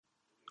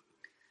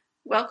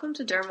Welcome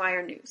to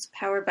Dermwire News,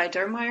 powered by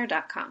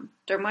Dermwire.com.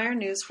 Dermwire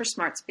News for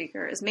Smart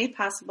Speaker is made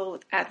possible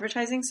with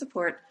advertising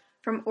support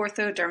from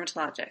Ortho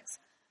Dermatologics.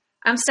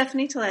 I'm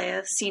Stephanie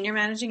Talea, Senior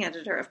Managing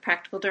Editor of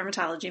Practical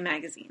Dermatology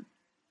magazine.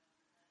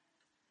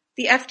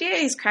 The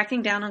FDA is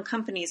cracking down on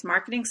companies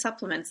marketing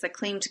supplements that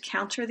claim to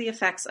counter the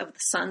effects of the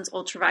sun's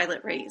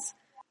ultraviolet rays.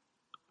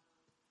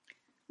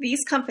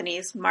 These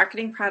companies,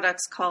 marketing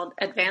products called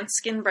Advanced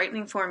Skin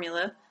Brightening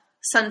Formula,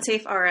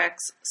 SunSafe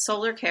RX,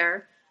 Solar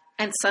Care,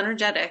 and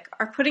Sunergetic,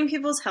 are putting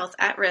people's health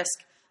at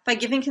risk by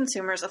giving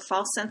consumers a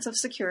false sense of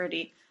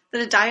security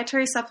that a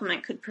dietary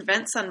supplement could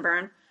prevent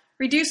sunburn,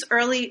 reduce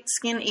early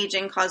skin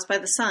aging caused by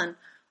the sun,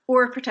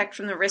 or protect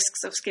from the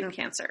risks of skin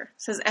cancer,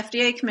 says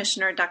FDA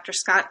Commissioner Dr.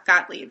 Scott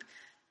Gottlieb.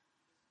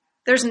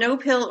 There's no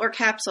pill or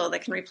capsule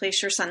that can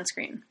replace your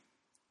sunscreen.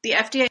 The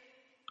FDA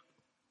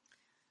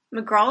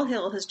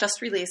McGraw-Hill has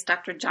just released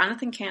Dr.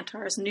 Jonathan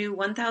Kantar's new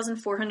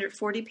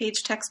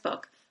 1,440-page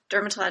textbook,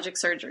 Dermatologic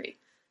Surgery,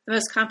 the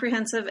most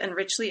comprehensive and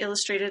richly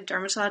illustrated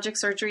dermatologic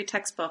surgery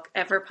textbook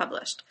ever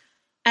published,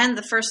 and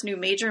the first new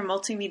major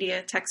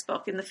multimedia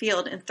textbook in the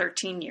field in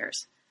 13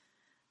 years.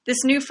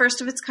 This new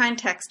first-of-its-kind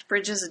text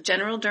bridges a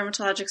general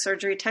dermatologic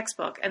surgery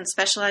textbook and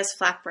specialized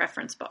flap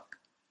reference book.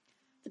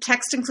 The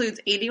text includes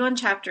 81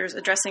 chapters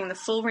addressing the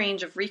full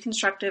range of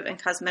reconstructive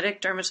and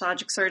cosmetic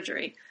dermatologic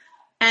surgery,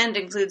 and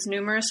includes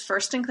numerous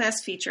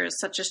first-in-class features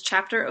such as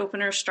chapter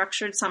opener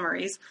structured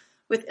summaries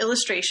with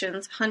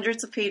illustrations,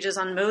 hundreds of pages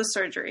on Mohs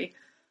surgery,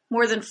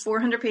 more than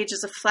 400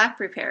 pages of flap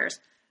repairs,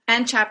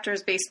 and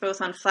chapters based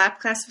both on flap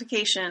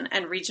classification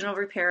and regional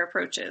repair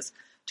approaches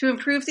to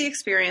improve the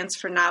experience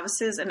for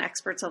novices and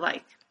experts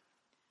alike.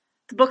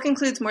 The book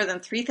includes more than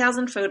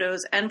 3,000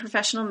 photos and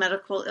professional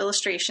medical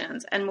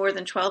illustrations and more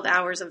than 12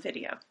 hours of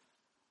video.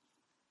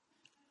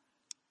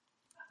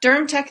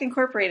 DermTech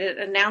Incorporated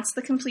announced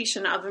the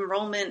completion of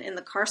enrollment in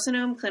the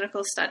Carcinome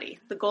clinical study.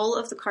 The goal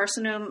of the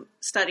Carcinome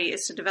study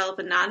is to develop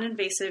a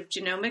non-invasive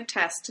genomic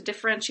test to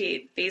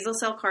differentiate basal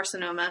cell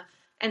carcinoma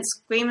and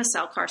squamous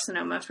cell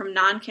carcinoma from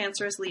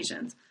non-cancerous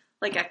lesions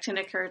like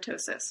actinic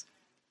keratosis.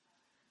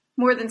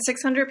 More than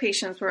 600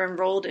 patients were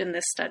enrolled in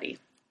this study.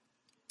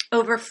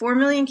 Over 4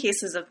 million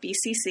cases of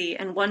BCC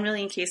and 1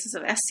 million cases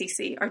of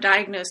SCC are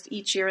diagnosed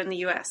each year in the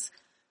U.S.,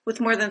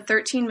 with more than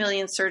 13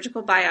 million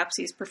surgical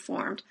biopsies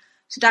performed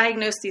to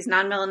diagnose these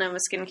non-melanoma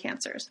skin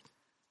cancers.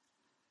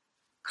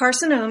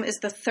 Carcinome is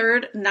the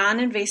third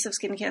non-invasive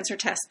skin cancer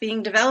test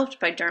being developed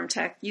by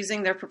DermTech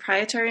using their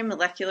proprietary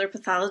molecular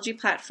pathology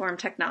platform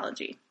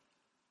technology.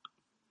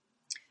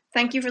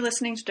 Thank you for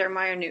listening to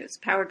Dermwire News,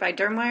 powered by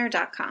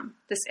Dermwire.com.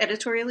 This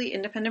editorially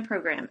independent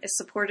program is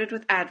supported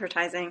with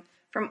advertising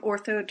from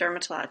Ortho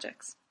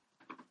Dermatologics.